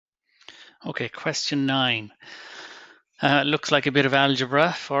Okay, question 9. Looks like a bit of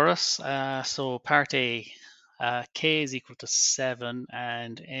algebra for us. So part A, k is equal to 7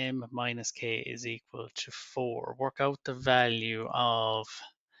 and m minus k is equal to 4. Work out the value of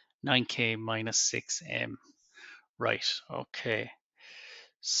 9k minus 6m. Right, okay.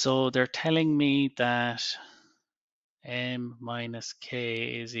 So they're telling me that m minus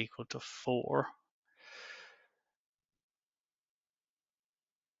k is equal to 4.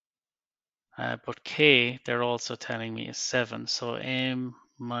 But k, they're also telling me is 7. So m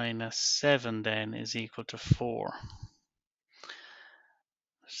minus 7 then is equal to 4.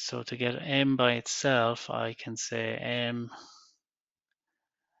 So to get m by itself, I can say m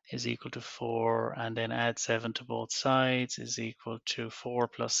is equal to 4 and then add 7 to both sides is equal to 4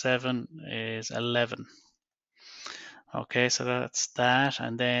 plus 7 is 11. Okay, so that's that.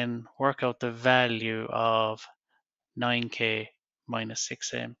 And then work out the value of 9k minus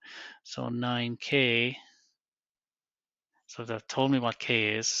 6m. So 9k, so they've told me what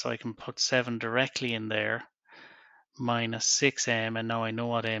k is, so I can put 7 directly in there, minus 6m, and now I know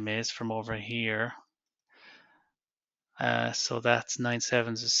what m is from over here. So that's 9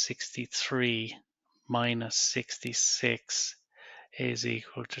 sevens is 63, minus 66 is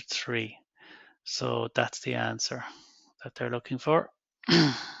equal to 3. So that's the answer that they're looking for.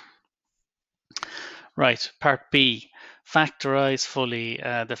 Right, part B, factorize fully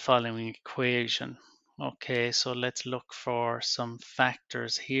the following equation. Okay, so let's look for some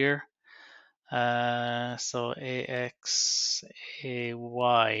factors here. So ax,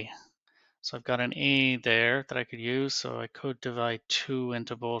 ay. So I've got an a there that I could use, so I could divide 2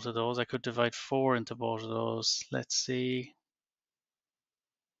 into both of those. I could divide 4 into both of those. Let's see.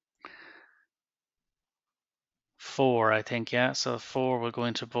 4, I think, yeah. So 4 will go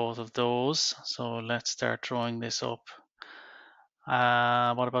into both of those. So let's start drawing this up.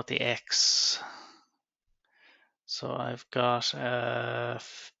 What about the x? So I've got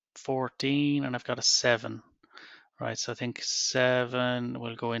 14 and I've got a 7. Right, so I think 7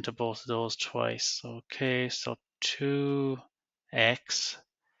 will go into both of those twice. Okay, so 2x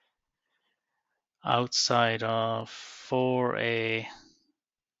outside of 4a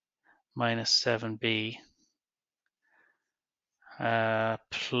minus 7b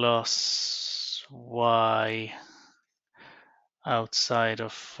plus y outside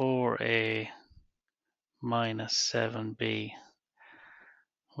of 4a minus 7b,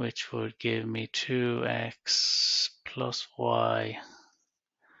 which would give me 2x plus y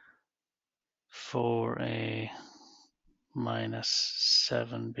 4a minus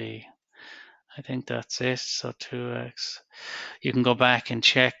 7b. I think that's it. So 2x. You can go back and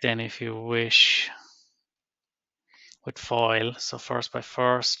check then if you wish with FOIL. So first by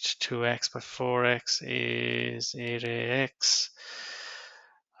first, 2x by 4x is 8ax.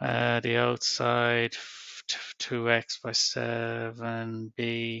 The outside, 2x by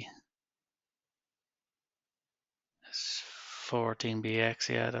 7b is 14bx.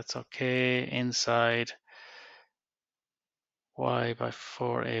 Yeah, that's okay. Inside, y by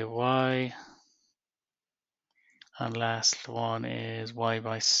 4ay. And last one is y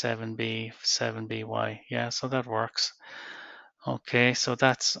by 7b, 7by. Yeah, so that works. Okay, so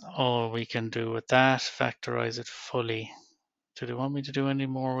that's all we can do with that. Factorize it fully. Do they want me to do any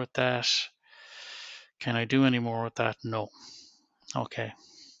more with that? Can I do any more with that? No. Okay,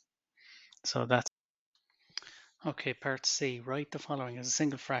 so that's okay. Part C, write the following as a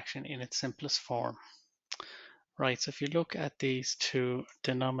single fraction in its simplest form. Right, so if you look at these two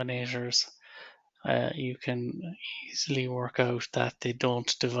denominators, you can easily work out that they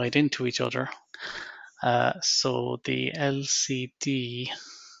don't divide into each other. So the LCD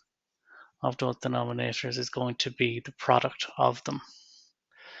of those denominators is going to be the product of them.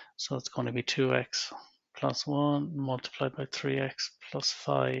 So it's going to be 2x plus 1 multiplied by 3x plus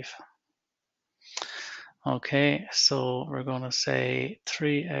 5. Okay, so we're going to say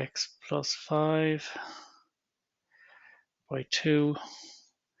 3x plus 5 by 2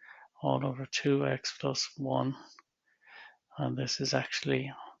 all over 2x plus 1. And this is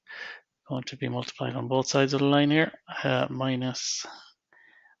actually going to be multiplied on both sides of the line here, minus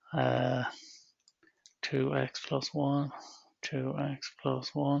 2x plus 1, 2x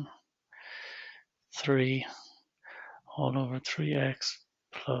plus 1, 3 all over 3x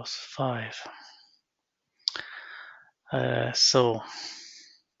plus 5. So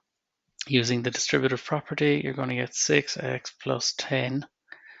using the distributive property, you're going to get 6x plus 10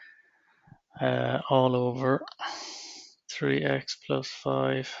 all over 3x plus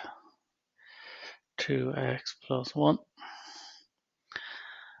 5, 2x plus 1.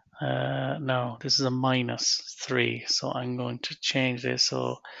 Now, this is a minus 3, so I'm going to change this.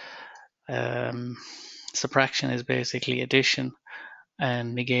 So Subtraction is basically addition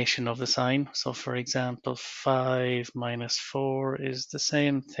and negation of the sign. So for example, 5 minus 4 is the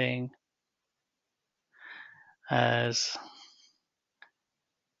same thing as,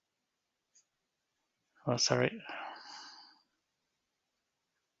 oh sorry,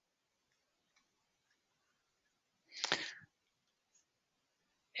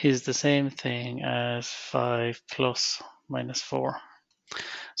 is the same thing as 5 plus minus 4.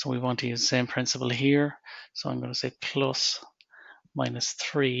 So we want to use the same principle here. So I'm going to say plus minus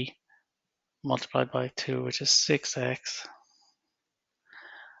 3 multiplied by 2, which is 6x,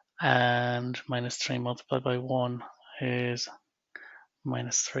 and minus 3 multiplied by 1 is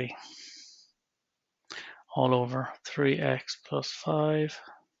minus 3, all over 3x plus 5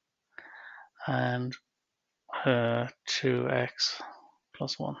 and 2x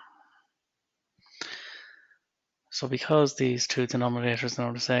plus 1. So because these two denominators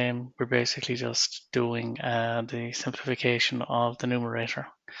are the same, we're basically just doing the simplification of the numerator.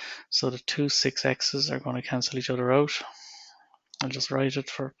 So the two 6x's are going to cancel each other out. I'll just write it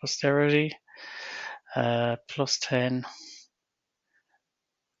for posterity. Plus 10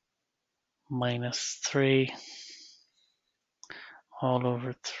 minus 3 all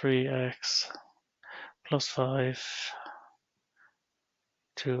over 3x plus 5,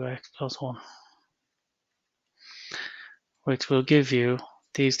 2x plus 1, which will give you,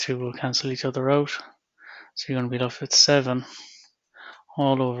 these two will cancel each other out. So you're going to be left with 7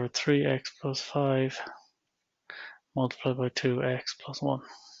 all over 3x plus 5 multiplied by 2x plus 1.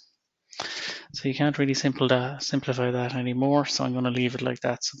 So you can't really simplify that anymore, so I'm going to leave it like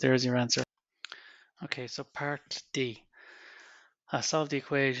that. So there's your answer. Okay, so part D. Solve the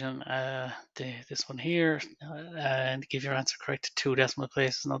equation, this one here, and give your answer correct to 2 decimal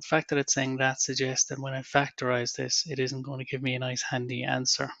places. Now the fact that it's saying that suggests that when I factorize this, it isn't going to give me a nice handy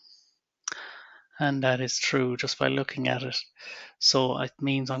answer. And that is true just by looking at it. So it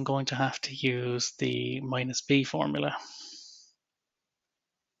means I'm going to have to use the minus b formula.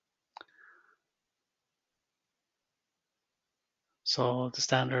 So the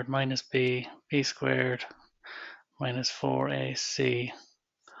standard minus b squared minus 4ac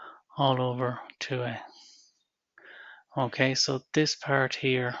all over 2a. Okay, so this part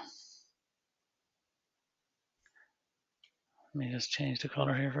here, let me just change the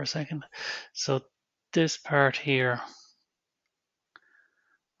color here for a second. So this part here,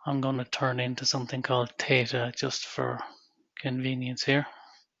 I'm going to turn into something called theta just for convenience here.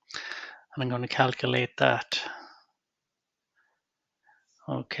 And I'm going to calculate that.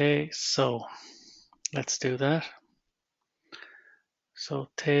 Okay, so let's do that. So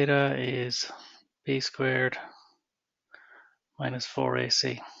theta is b squared minus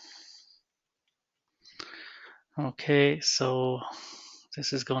 4ac. Okay, so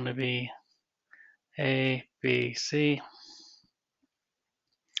this is going to be a, b, c.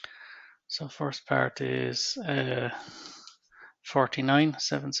 So first part is 49,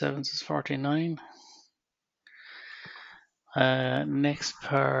 7 sevens is 49. Next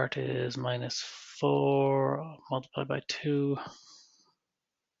part is minus 4 multiplied by 2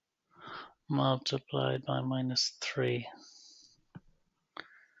 multiplied by minus 3.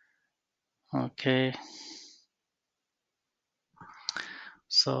 Okay.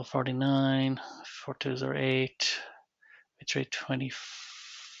 So 49, 4 2s are 8, 3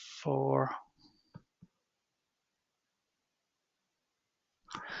 24.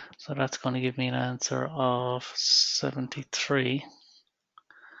 So that's going to give me an answer of 73,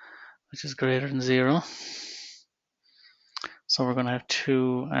 which is greater than 0. So we're going to have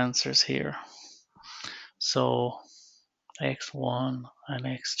two answers here. So x1 and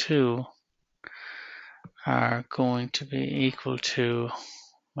x2 are going to be equal to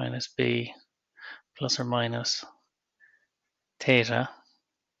minus b plus or minus theta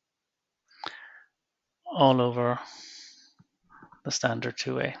all over the standard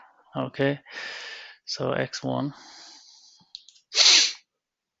 2a. Okay, so x1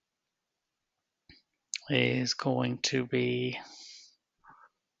 is going to be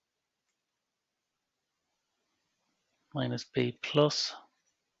minus b plus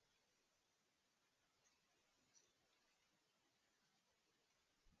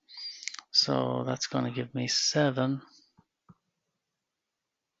so that's going to give me 7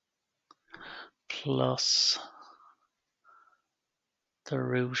 plus the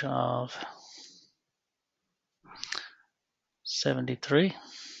root of 73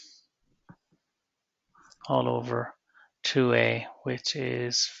 all over 2a, which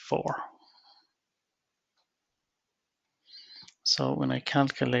is 4. So when I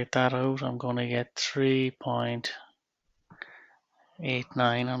calculate that out, I'm going to get 3.8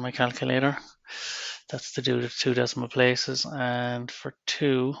 89 on my calculator. That's to do the 2 decimal places. And for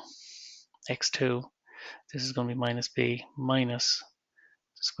 2, x2, this is going to be minus b minus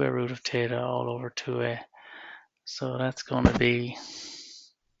the square root of theta all over 2a. So that's going to be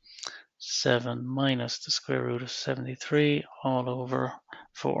 7 minus the square root of 73 all over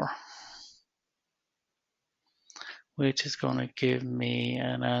 4, which is going to give me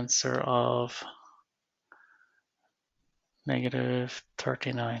an answer of negative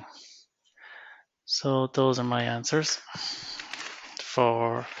 39. So those are my answers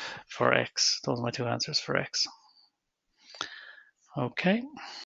for x. Those are my two answers for x. Okay.